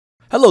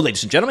Hello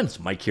ladies and gentlemen, it's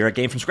Mike here at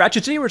Game From Scratch,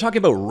 and today we're talking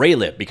about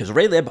RayLib, because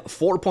RayLib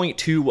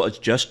 4.2 was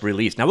just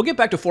released. Now we'll get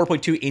back to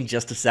 4.2 in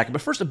just a second,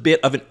 but first a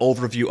bit of an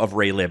overview of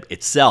RayLib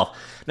itself.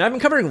 Now I've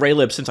been covering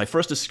RayLib since I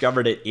first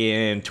discovered it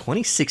in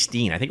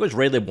 2016. I think it was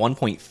RayLib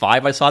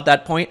 1.5 I saw at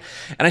that point,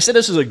 and I said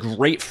this is a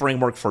great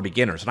framework for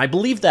beginners, and I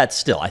believe that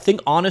still. I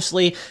think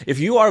honestly, if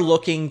you are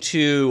looking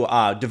to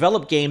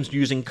develop games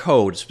using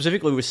code,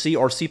 specifically with C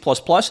or C++,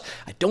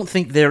 I don't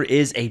think there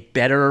is a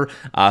better,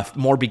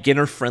 more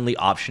beginner-friendly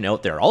option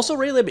out there.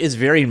 Also, RayLib is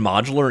very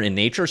modular in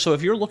nature, so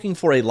if you're looking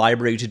for a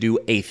library to do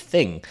a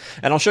thing,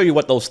 and I'll show you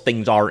what those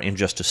things are in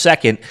just a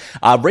second,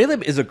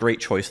 RayLib is a great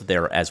choice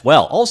there as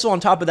well. Also,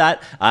 on top of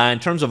that, in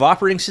terms of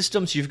operating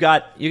systems, you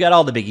got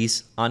all the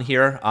biggies on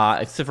here,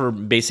 except for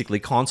basically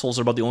consoles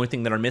are about the only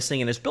thing that are missing,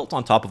 and it's built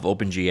on top of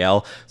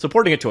OpenGL.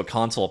 Supporting it to a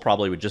console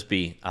probably would just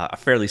be a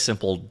fairly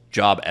simple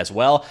job as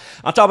well.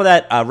 On top of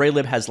that,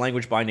 RayLib has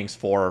language bindings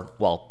for,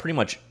 well, pretty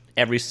much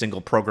every single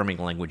programming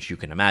language you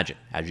can imagine,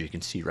 as you can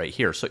see right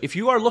here. So if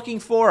you are looking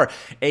for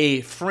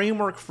a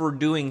framework for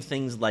doing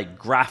things like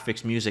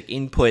graphics, music,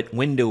 input,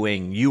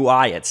 windowing,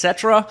 UI,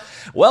 etc.,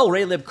 well,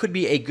 RayLib could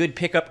be a good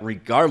pickup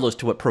regardless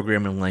to what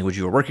programming language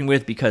you are working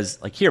with, because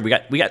like here, we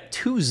got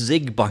two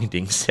Zig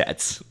binding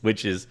sets,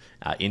 which is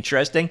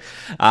interesting.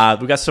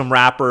 We got some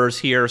wrappers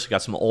here, so we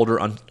got some older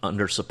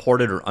under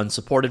supported or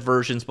unsupported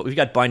versions, but we've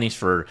got bindings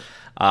for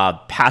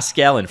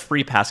Pascal and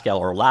Free Pascal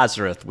or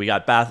Lazarus. We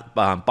got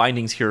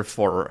bindings here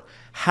for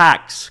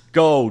Hacks,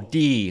 Go,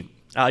 D,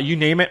 you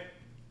name it.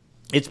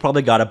 It's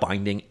probably got a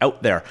binding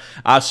out there.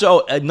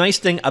 So a nice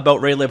thing about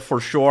RayLib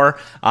for sure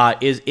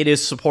is it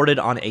is supported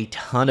on a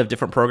ton of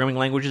different programming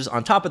languages.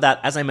 On top of that,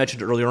 as I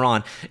mentioned earlier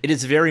on, it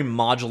is very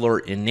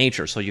modular in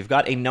nature. So you've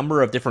got a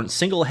number of different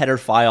single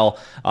file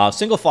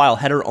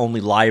header only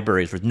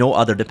libraries with no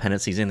other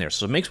dependencies in there.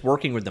 So it makes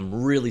working with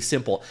them really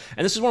simple.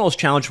 And this is one of those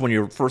challenges when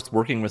you're first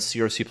working with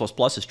C or C++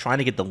 is trying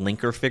to get the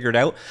linker figured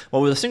out.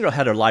 Well, with a single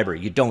header library,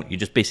 you don't. You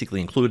just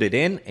basically include it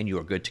in and you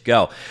are good to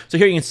go. So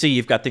here you can see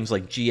you've got things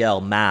like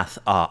GL, math,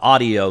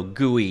 audio,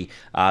 GUI,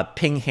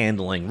 ping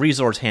handling,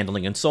 resource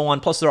handling, and so on.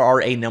 Plus, there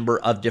are a number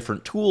of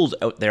different tools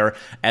out there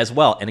as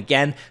well. And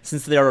again,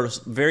 since there are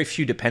very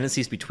few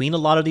dependencies between a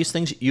lot of these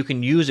things, you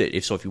can use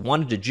it. So if you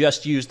wanted to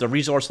just use the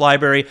resource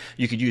library,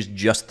 you could use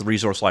just the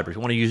resource library. If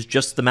you want to use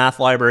just the math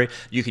library,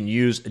 you can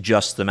use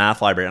just the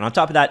math library. And on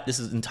top of that, this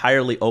is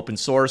entirely open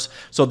source,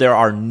 so there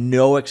are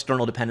no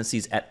external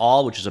dependencies at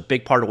all, which is a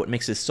big part of what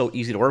makes this so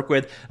easy to work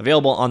with.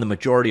 Available on the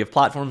majority of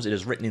platforms. It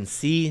is written in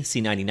C,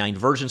 C99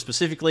 version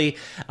specifically,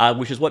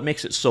 which is what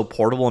makes it so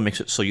portable and makes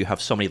it so you have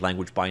so many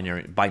language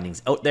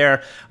bindings out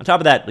there. On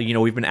top of that, you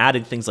know, we've been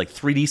adding things like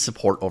 3D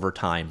support over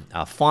time,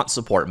 font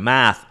support,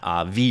 math,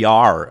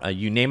 VR,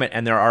 you name it,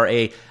 and there are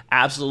a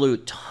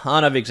absolute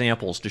ton of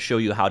examples to show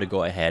you how to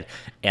go ahead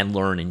and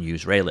learn and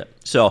use RayLib.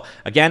 So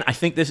again, I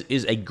think this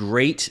is a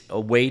great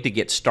way to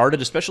get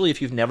started, especially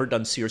if you've never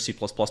done C or C++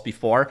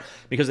 before,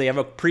 because they have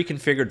a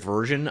pre-configured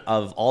version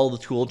of all the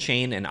tool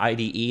chain and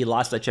IDE.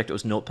 Last I checked, it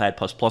was Notepad++,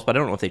 but I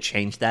don't know if they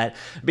changed that.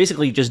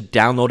 Basically, you just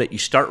download it, you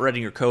start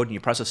writing your code, and you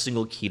press a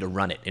single key to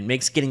run it. It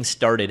makes getting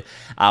started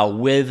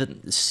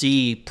with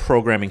C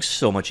programming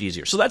so much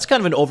easier. So that's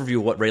kind of an overview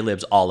of what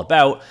RayLib's all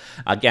about.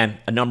 Again,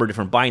 a number of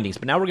different bindings,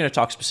 but now we're going to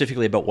talk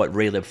specifically about what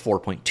RayLib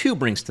 4.2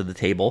 brings to the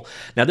table.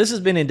 Now, this has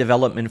been in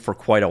development for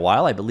quite a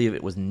while. I believe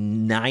it was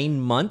 9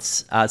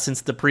 months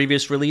since the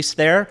previous release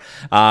there.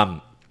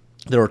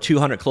 There were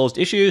 200 closed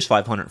issues,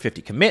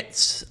 550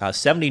 commits,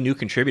 70 new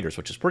contributors,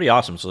 which is pretty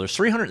awesome. So there's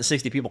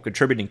 360 people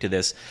contributing to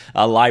this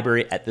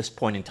library at this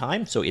point in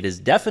time. So it is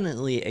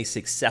definitely a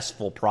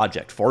successful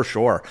project for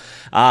sure.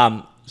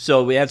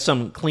 So we had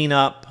some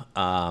cleanup.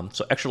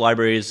 So extra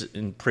libraries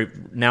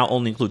now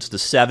only includes the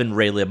 7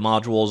 RayLib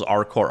modules: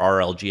 RCore,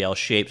 RLGL,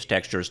 shapes,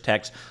 textures,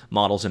 text,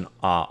 models, and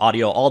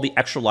audio. All the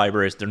extra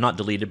libraries, they're not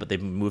deleted, but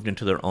they've moved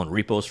into their own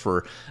repos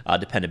for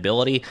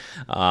dependability.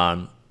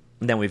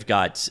 Then we've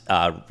got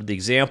the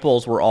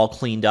examples were all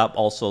cleaned up.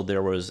 Also,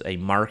 there was a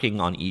marking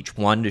on each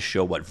one to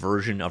show what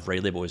version of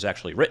RayLib it was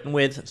actually written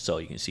with, so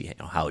you can see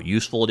how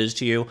useful it is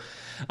to you.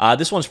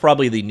 This one's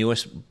probably the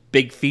newest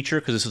big feature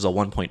because this is a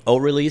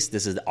 1.0 release.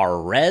 This is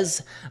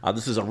RRes.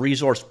 This is a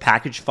resource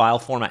package file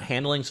format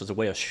handling, so it's a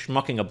way of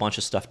schmucking a bunch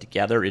of stuff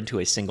together into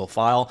a single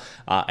file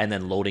and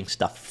then loading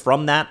stuff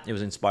from that. It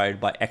was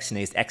inspired by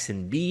XNA's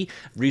XNB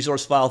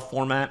resource file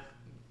format.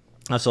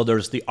 So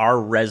there's the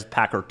RRes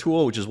Packer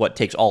tool, which is what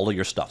takes all of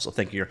your stuff. So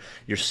think your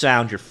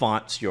sound, your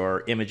fonts,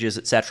 your images,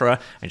 etc.,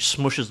 and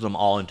smushes them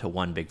all into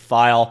one big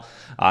file.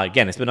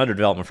 Again, it's been under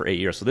development for 8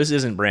 years, so this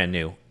isn't brand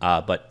new,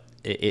 but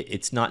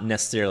it's not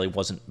necessarily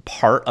wasn't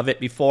part of it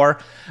before.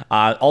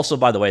 Also,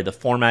 by the way, the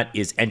format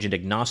is engine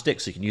agnostic,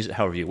 so you can use it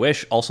however you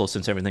wish. Also,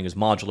 since everything is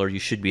modular, you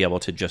should be able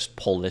to just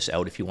pull this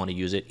out if you want to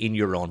use it in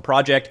your own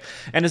project.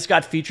 And it's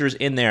got features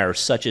in there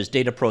such as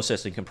data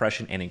processing,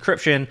 compression, and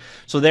encryption.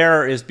 So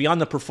there is, beyond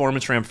the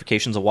performance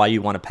ramifications of why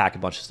you want to pack a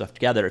bunch of stuff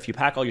together, if you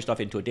pack all your stuff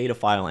into a data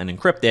file and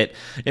encrypt it,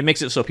 it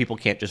makes it so people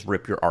can't just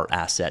rip your art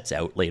assets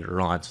out later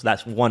on. So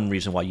that's one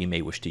reason why you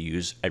may wish to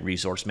use a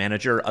resource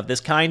manager of this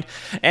kind.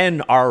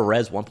 And our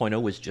RRes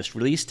 1.0 was just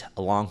released,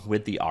 along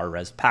with the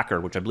RRes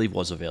Packer, which I believe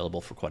was available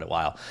for quite a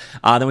while.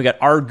 Then we got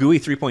RGUI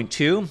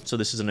 3.2. So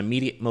this is an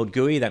immediate mode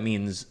GUI. That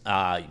means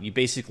you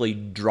basically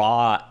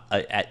draw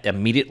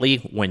immediately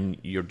when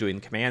you're doing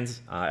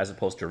commands, as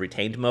opposed to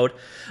retained mode.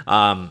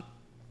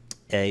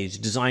 It's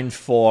designed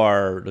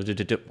for,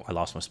 I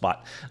lost my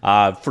spot,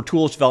 for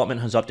tools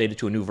development, has updated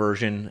to a new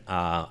version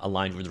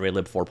aligned with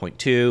RayLib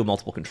 4.2.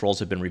 Multiple controls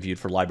have been reviewed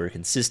for library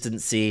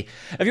consistency.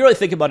 If you really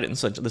think about it,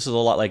 this is a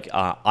lot like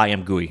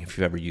IMGUI, if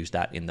you've ever used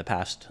that in the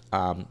past.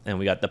 And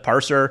we got the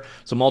Parser.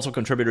 So multiple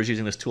contributors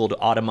using this tool to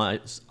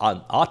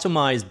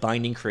optimize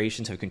binding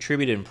creations have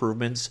contributed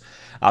improvements.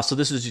 So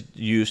this is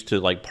used to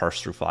like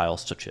parse through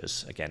files such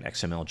as, again,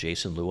 XML,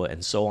 JSON, Lua,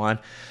 and so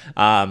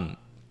on.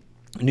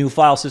 New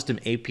file system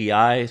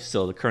API.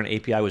 So the current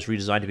API was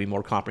redesigned to be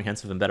more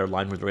comprehensive and better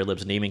aligned with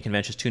RayLib's naming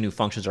conventions. 2 new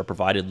functions are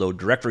provided: load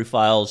directory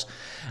files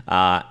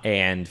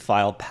and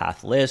file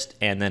path list.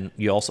 And then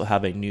you also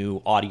have a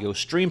new audio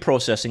stream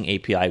processing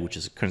API, which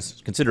is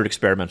considered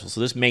experimental. So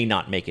this may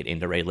not make it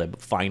into RayLib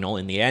final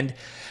in the end,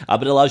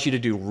 but it allows you to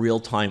do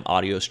real-time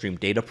audio stream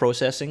data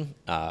processing.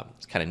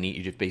 It's kind of neat.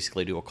 You just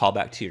basically do a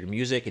callback to your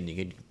music, and you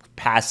can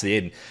pass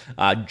in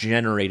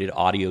generated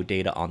audio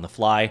data on the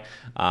fly.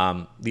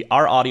 The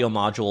R audio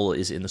module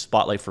is in the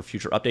spotlight for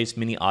future updates.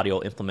 Mini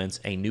Audio implements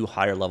a new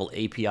higher level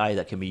API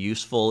that can be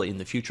useful in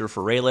the future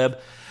for RayLib.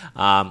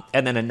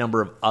 And then a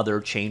number of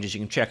other changes you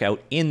can check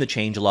out in the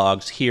change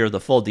logs. Here are the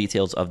full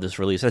details of this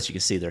release. As you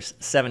can see, there's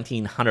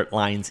 1,700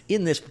 lines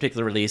in this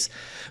particular release.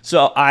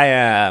 So I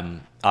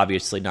am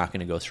obviously not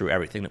going to go through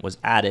everything that was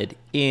added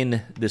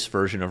in this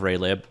version of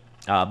RayLib.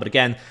 But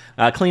again,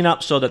 clean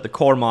up so that the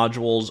core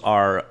modules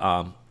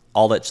are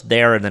all that's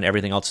there, and then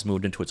everything else is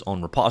moved into its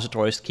own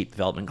repositories to keep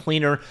development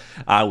cleaner.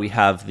 We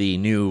have the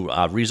new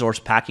resource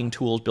packing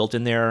tools built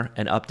in there,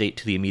 an update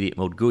to the immediate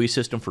mode GUI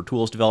system for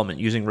tools development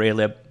using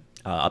RayLib,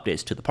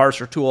 updates to the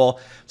Parser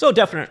tool. So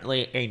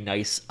definitely a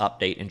nice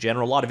update in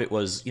general. A lot of it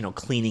was,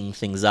 cleaning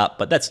things up,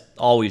 but that's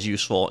always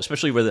useful,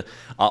 especially with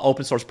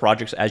open source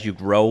projects. As you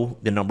grow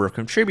the number of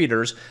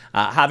contributors,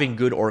 having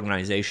good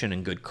organization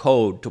and good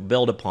code to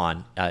build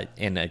upon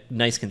and a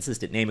nice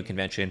consistent naming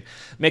convention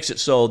makes it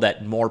so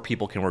that more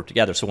people can work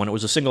together. So when it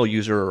was a single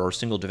user or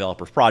single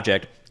developer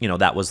project,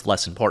 that was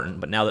less important.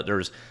 But now that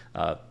there's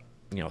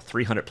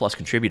 300 plus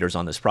contributors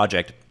on this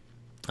project,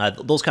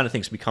 those kind of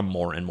things become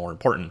more and more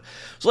important.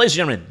 So ladies and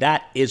gentlemen,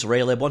 that is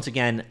RayLib. Once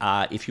again,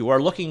 if you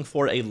are looking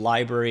for a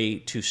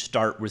library to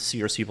start with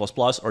C or C++,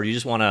 or you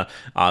just want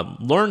to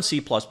learn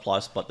C++,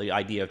 but the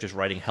idea of just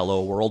writing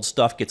hello world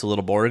stuff gets a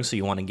little boring, so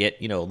you want to get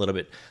a little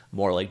bit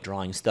more like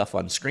drawing stuff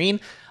on screen,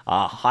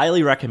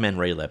 highly recommend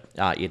RayLib.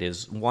 It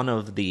is one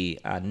of the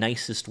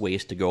nicest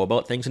ways to go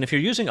about things, and if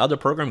you're using other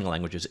programming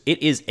languages,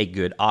 it is a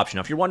good option.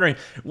 Now, if you're wondering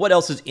what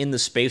else is in the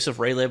space of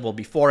RayLib, well,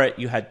 before it,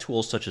 you had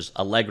tools such as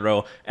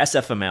Allegro,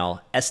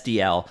 SFML,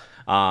 SDL,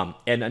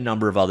 and a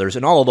number of others,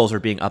 and all of those are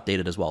being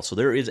updated as well. So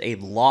there is a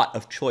lot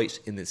of choice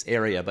in this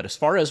area, but as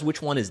far as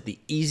which one is the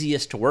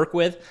easiest to work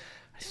with,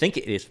 I think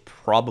it is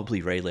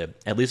probably RayLib.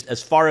 At least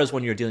as far as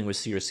when you're dealing with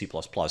C or C++,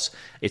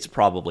 it's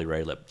probably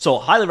RayLib. So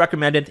highly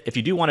recommended. If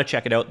you do want to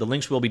check it out, the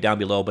links will be down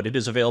below, but it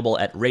is available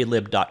at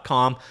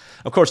raylib.com.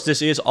 Of course,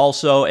 this is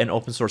also an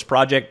open source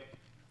project,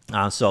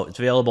 so it's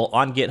available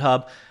on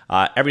GitHub.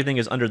 Everything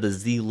is under the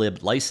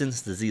zlib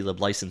license. The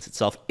zlib license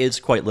itself is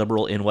quite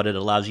liberal in what it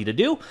allows you to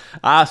do.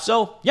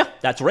 So yeah,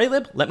 that's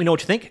RayLib. Let me know what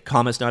you think.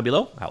 Comments down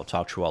below. I will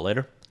talk to you all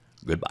later.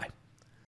 Goodbye.